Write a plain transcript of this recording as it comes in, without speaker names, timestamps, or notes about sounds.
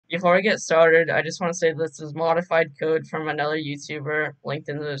Before I get started, I just want to say this is modified code from another YouTuber linked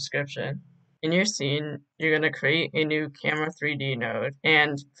in the description. In your scene, you're going to create a new camera 3D node,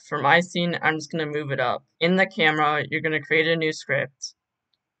 and for my scene, I'm just going to move it up. In the camera, you're going to create a new script.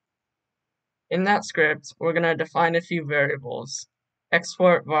 In that script, we're going to define a few variables.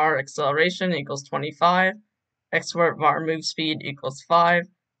 Export var acceleration equals 25, export var move speed equals 5,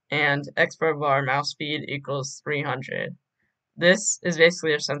 and export var mouse speed equals 300. This is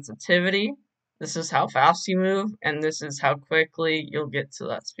basically your sensitivity. This is how fast you move, and this is how quickly you'll get to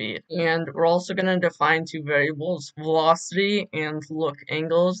that speed. And we're also going to define two variables, velocity and look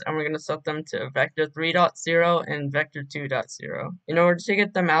angles, and we're going to set them to vector 3.0 and vector 2.0. In order to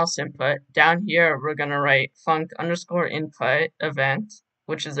get the mouse input, down here we're going to write func_input event,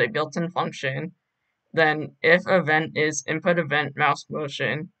 which is a built-in function. Then if event is input event mouse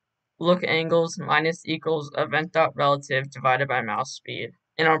motion, look angles minus equals event.relative divided by mouse speed.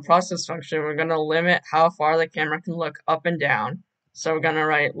 In our process function, we're going to limit how far the camera can look up and down. So we're going to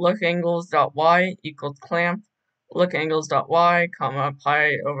write lookangles.y equals clamp, lookangles.y, comma,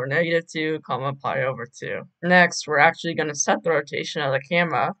 pi over -2, comma, pi over 2. Next, we're actually going to set the rotation of the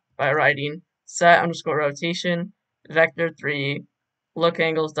camera by writing set_rotation, vector 3,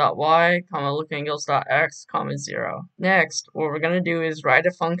 lookangles.y, comma, lookangles.x, comma, 0. Next, what we're going to do is write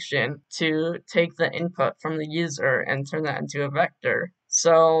a function to take the input from the user and turn that into a vector.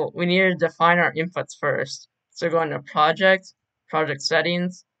 So we need to define our inputs first. So go into project, project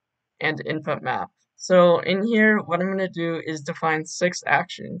settings, and input map. So in here, what I'm going to do is define 6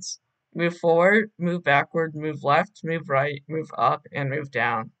 actions. Move forward, move backward, move left, move right, move up, and move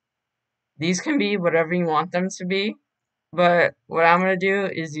down. These can be whatever you want them to be. But what I'm going to do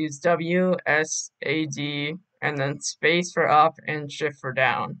is use W, S, A, D, and then space for up and shift for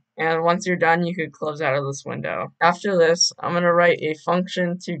down. And once you're done, you can close out of this window. After this, I'm going to write a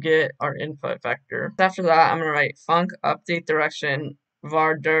function to get our input vector. After that, I'm going to write func update direction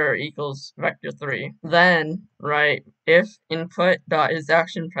var dir equals vector 3. Then write if input dot is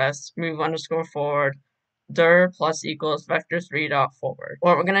action pressed move underscore forward dir plus equals vector 3 dot forward.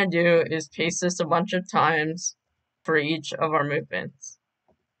 What we're going to do is paste this a bunch of times for each of our movements.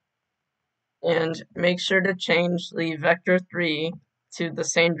 And make sure to change the vector 3 to the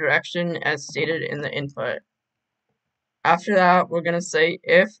same direction as stated in the input. After that, we're going to say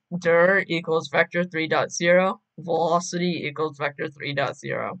if dir equals vector 3.0, velocity equals vector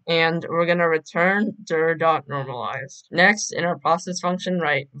 3.0. And we're going to return dir.normalized. Next, in our process function,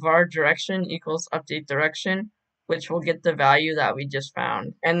 write var direction equals update direction, which will get the value that we just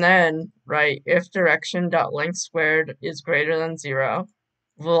found. And then write if direction.length squared is greater than 0,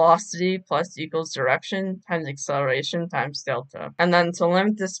 velocity plus equals direction times acceleration times delta. And then to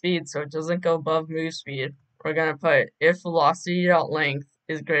limit the speed so it doesn't go above move speed, we're going to put if velocity.length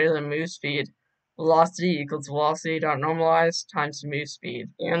is greater than move speed, velocity equals velocity.normalized times move speed.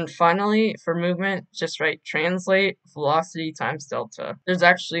 And finally, for movement, just write translate velocity times delta. There's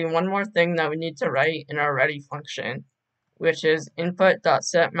actually one more thing that we need to write in our ready function, which is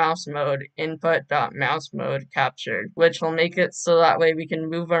input.setMouseMode, input.mouseMode captured, which will make it so that way we can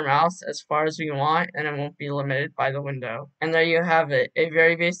move our mouse as far as we want and it won't be limited by the window. And there you have it, a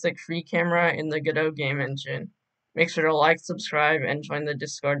very basic free camera in the Godot game engine. Make sure to like, subscribe, and join the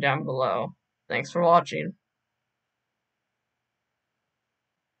Discord down below. Thanks for watching.